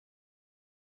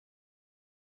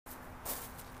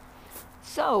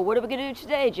So, what are we going to do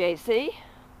today, JC?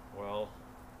 Well,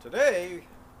 today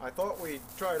I thought we'd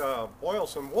try to boil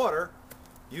some water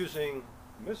using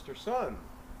Mr. Sun.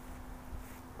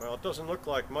 Well, it doesn't look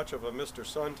like much of a Mr.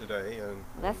 Sun today, and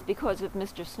That's because of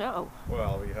Mr. Snow.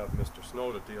 well, we have Mr.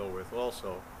 Snow to deal with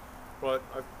also. But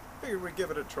I figured we'd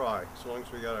give it a try, as long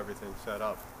as we got everything set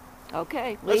up.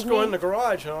 Okay, Let's lead go me. in the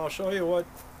garage and I'll show you what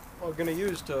we're going to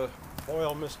use to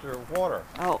boil Mr. Water.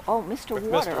 Oh, Mr. With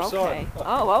Water, Mr. Sun. okay.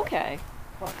 Oh, okay.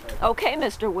 Okay,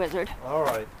 Mr. Wizard. All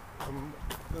right.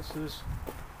 This is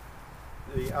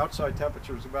the outside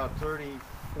temperature is about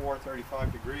 34,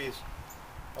 35 degrees.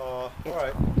 All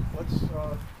right. Let's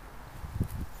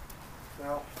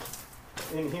now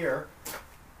in here.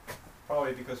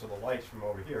 Probably because of the lights from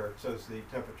over here, it says the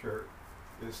temperature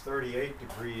is 38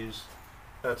 degrees.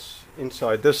 That's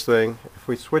inside this thing. If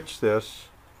we switch this,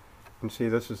 you can see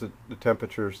this is the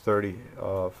temperature is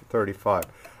 35.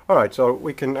 All right, so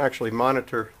we can actually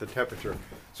monitor the temperature.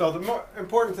 So the more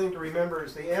important thing to remember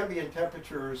is the ambient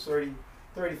temperature is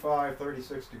 35,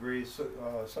 36 degrees,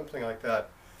 something like that.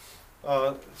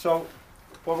 So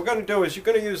what we're going to do is you're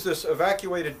going to use this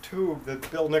evacuated tube that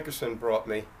Bill Nickerson brought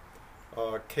me,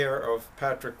 care of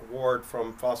Patrick Ward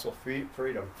from Fossil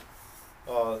Freedom.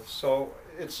 So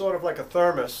it's sort of like a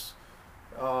thermos,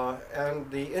 and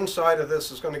the inside of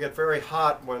this is going to get very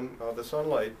hot when the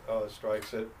sunlight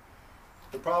strikes it.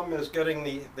 The problem is getting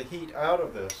the heat out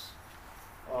of this.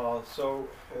 So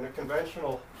in a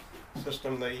conventional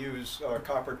system they use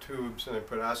copper tubes and they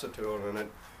put acetone in it.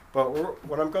 But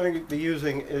what I'm going to be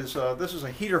using is, this is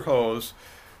a heater hose,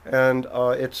 and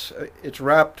it's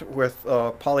wrapped with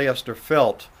polyester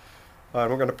felt.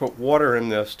 And we're going to put water in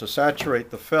this to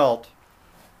saturate the felt.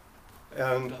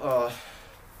 And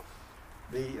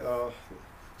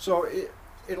so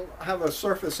it'll have a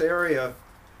surface area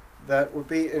that will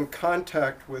be in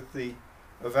contact with the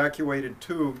evacuated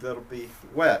tube that'll be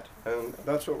wet, and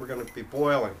that's what we're going to be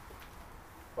boiling.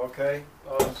 Okay,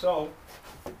 so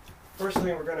first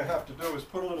thing we're going to have to do is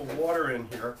put a little water in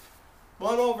here. Come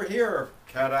on over here,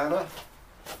 Cat Anna.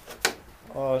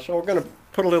 So we're going to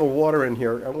put a little water in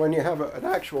here, and when you have an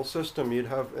actual system, you'd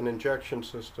have an injection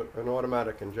system, an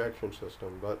automatic injection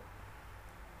system, but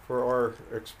for our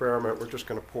experiment, we're just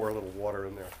going to pour a little water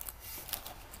in there.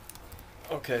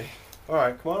 Okay. All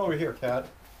right, come on over here, Cat.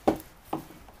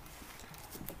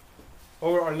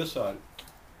 Over on this side.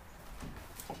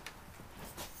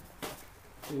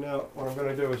 See, now what I'm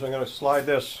going to do is I'm going to slide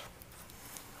this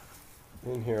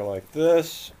in here like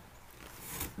this,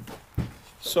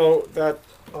 so that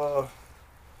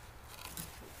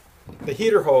the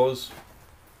heater hose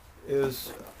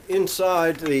is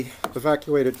inside the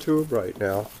evacuated tube right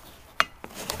now,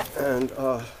 and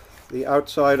the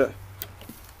outside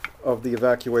of the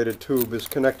evacuated tube is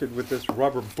connected with this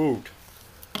rubber boot.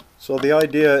 So the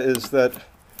idea is that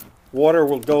water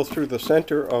will go through the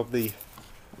center of the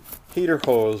heater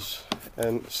hose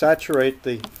and saturate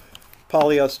the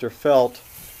polyester felt,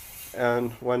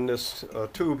 and when this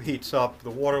tube heats up, the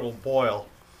water will boil.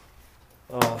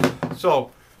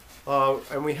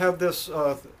 And we have this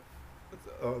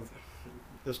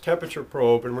this temperature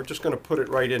probe, and we're just going to put it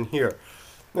right in here.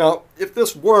 Now, if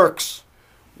this works,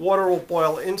 water will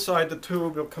boil inside the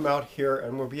tube, it'll come out here,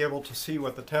 and we'll be able to see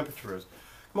what the temperature is.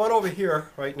 Come on over here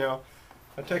right now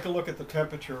and take a look at the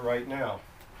temperature right now.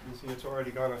 You see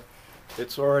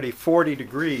it's already 40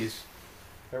 degrees,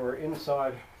 and we're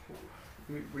inside.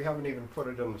 We haven't even put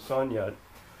it in the sun yet.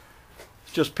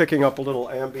 It's just picking up a little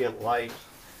ambient light.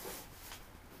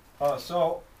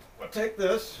 So we'll take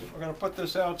this, we're going to put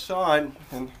this outside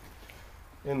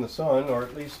in the sun, or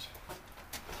at least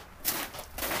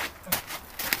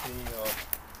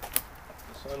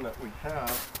the sun that we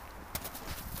have.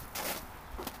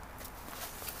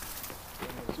 And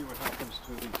we'll see what happens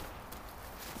to the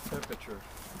temperature.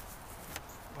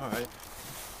 All right.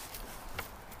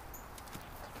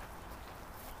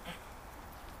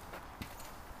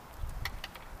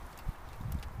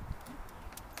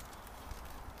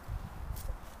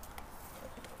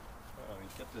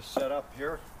 Get this set up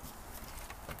here.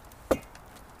 Is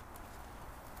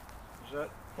that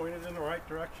pointed in the right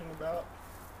direction about?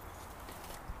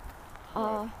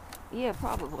 Yeah,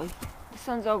 probably. The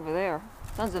sun's over there.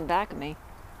 The sun's in back of me.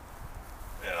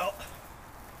 Yeah.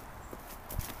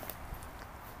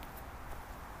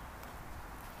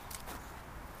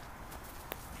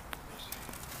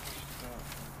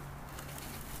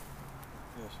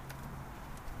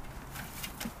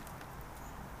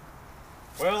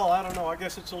 Well, I don't know. I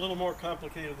guess it's a little more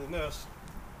complicated than this.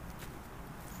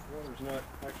 Water's not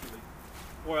actually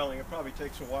boiling. It probably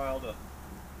takes a while to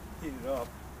heat it up.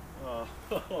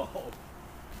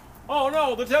 Oh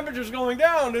no, the temperature's going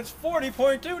down. It's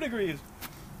 40.2 degrees.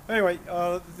 Anyway,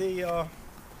 the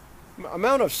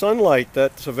amount of sunlight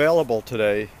that's available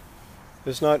today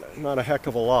is not a heck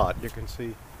of a lot. You can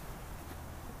see.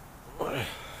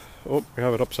 Oh, we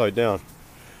have it upside down.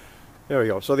 There we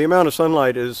go. So the amount of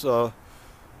sunlight is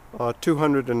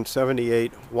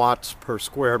 278 watts per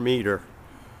square meter.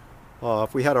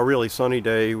 If we had a really sunny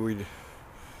day, we'd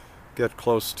get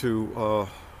close to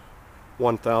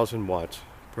 1,000 watts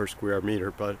per square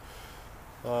meter. But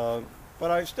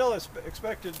I still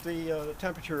expected the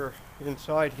temperature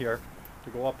inside here to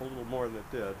go up a little more than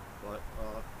it did. But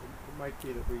it might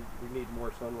be that we need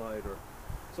more sunlight or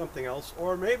something else,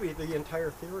 or maybe the entire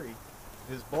theory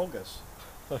is bogus.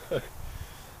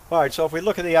 Alright, so if we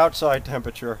look at the outside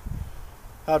temperature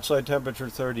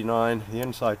 39, the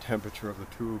inside temperature of the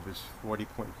tube is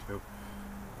 40.2.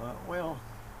 Well,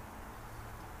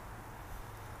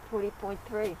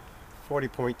 40.3.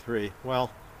 40.3.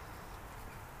 Well,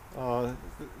 the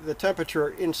temperature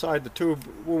inside the tube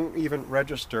won't even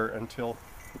register until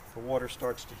the water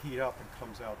starts to heat up and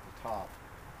comes out the top.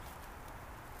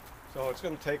 So it's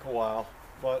going to take a while,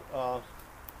 but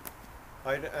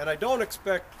I don't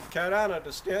expect Cat Anna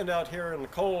to stand out here in the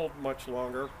cold much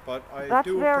longer, but I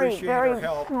do appreciate her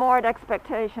help. That's very smart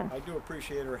expectation. I do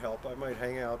appreciate her help. I might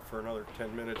hang out for another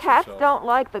 10 minutes Cats or so. don't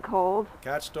like the cold.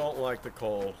 Cats don't like the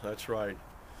cold, that's right.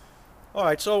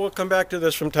 Alright, so we'll come back to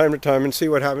this from time to time and see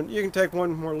what happened. You can take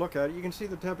one more look at it. You can see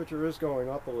the temperature is going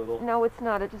up a little. No, it's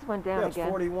not. It just went down again. Yeah,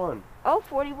 it's 41. Oh,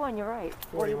 41, you're right.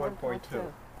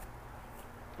 41.2.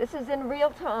 This is in real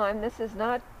time. This is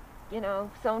not,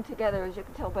 sewn together, as you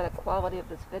can tell by the quality of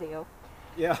this video.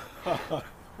 Yeah,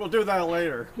 we'll do that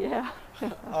later. Yeah.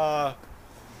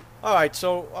 Alright,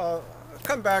 so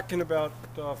come back in about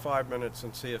 5 minutes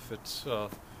and see if it's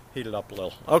heated up a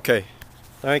little. Okay,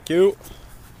 thank you.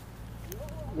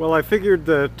 Well, I figured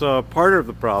that part of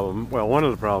the problem, well, one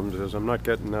of the problems is I'm not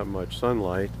getting that much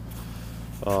sunlight.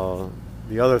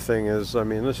 The other thing is, I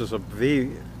mean, this is a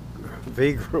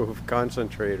V-groove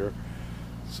concentrator,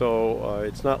 so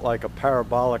it's not like a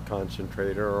parabolic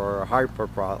concentrator or a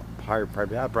hyperbolic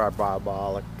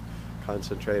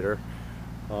concentrator.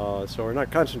 So we're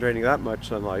not concentrating that much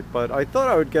sunlight, but I thought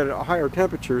I would get higher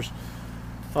temperatures.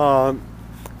 But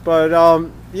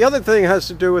the other thing has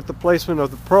to do with the placement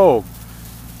of the probe.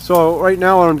 So right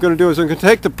now what I'm going to do is I'm going to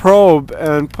take the probe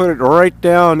and put it right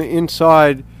down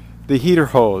inside the heater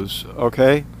hose,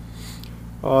 okay?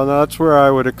 That's where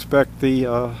I would expect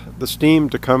the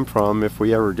steam to come from if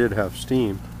we ever did have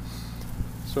steam.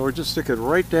 So we'll just stick it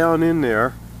right down in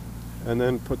there and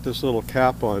then put this little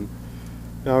cap on.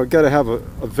 Now we've got to have a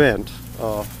vent,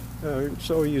 so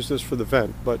we use this for the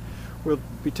vent, but we'll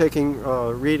be taking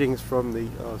readings from the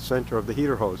center of the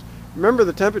heater hose. Remember,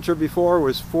 the temperature before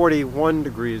was 41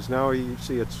 degrees. Now you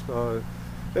see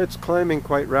it's climbing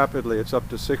quite rapidly. It's up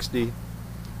to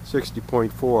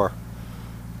 60.4.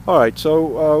 Alright,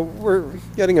 so we're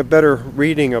getting a better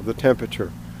reading of the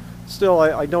temperature. Still,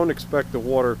 I don't expect the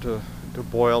water to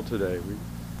boil today. We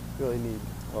really need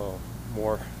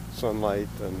more sunlight.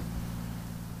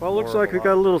 Well, it looks like we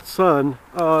got a little sun,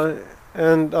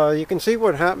 and you can see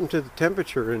what happened to the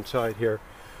temperature inside here.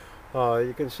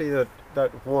 You can see that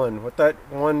what that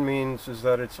 1 means is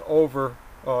that it's over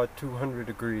 200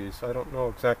 degrees. I don't know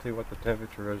exactly what the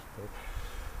temperature is, but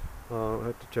I'll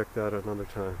have to check that another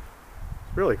time.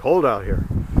 It's really cold out here.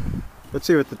 Let's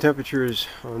see what the temperature is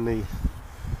on the...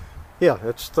 Yeah,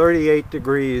 it's 38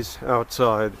 degrees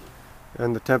outside,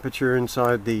 and the temperature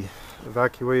inside the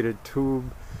evacuated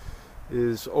tube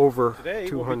is over 200.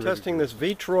 Today we'll be testing this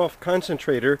V-trough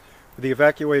concentrator with the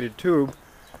evacuated tube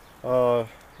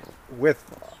with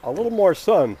a little more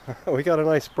sun. We got a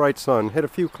nice bright sun, hit a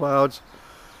few clouds,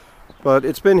 but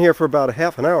it's been here for about a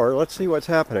half an hour. Let's see what's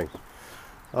happening.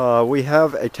 We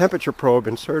have a temperature probe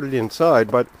inserted inside,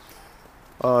 but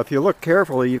if you look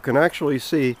carefully, you can actually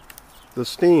see the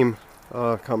steam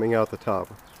coming out the top.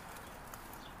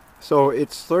 So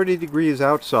it's 30 degrees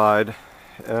outside,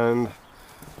 and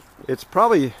it's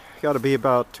probably got to be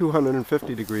about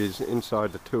 250 degrees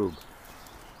inside the tube.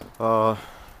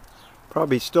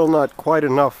 Probably still not quite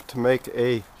enough to make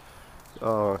a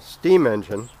steam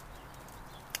engine,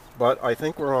 but I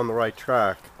think we're on the right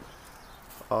track.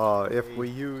 If we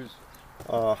use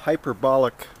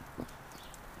hyperbolic,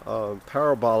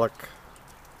 parabolic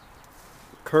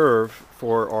curve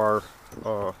for our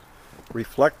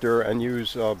reflector and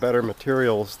use better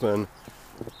materials than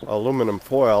aluminum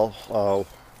foil,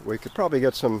 we could probably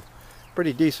get some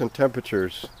pretty decent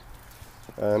temperatures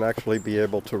and actually be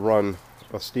able to run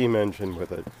a steam engine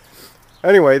with it.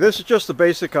 Anyway, this is just the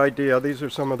basic idea. These are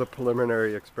some of the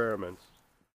preliminary experiments.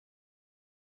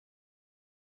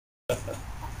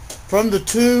 From the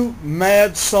two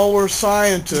mad solar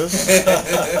scientists,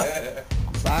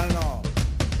 signing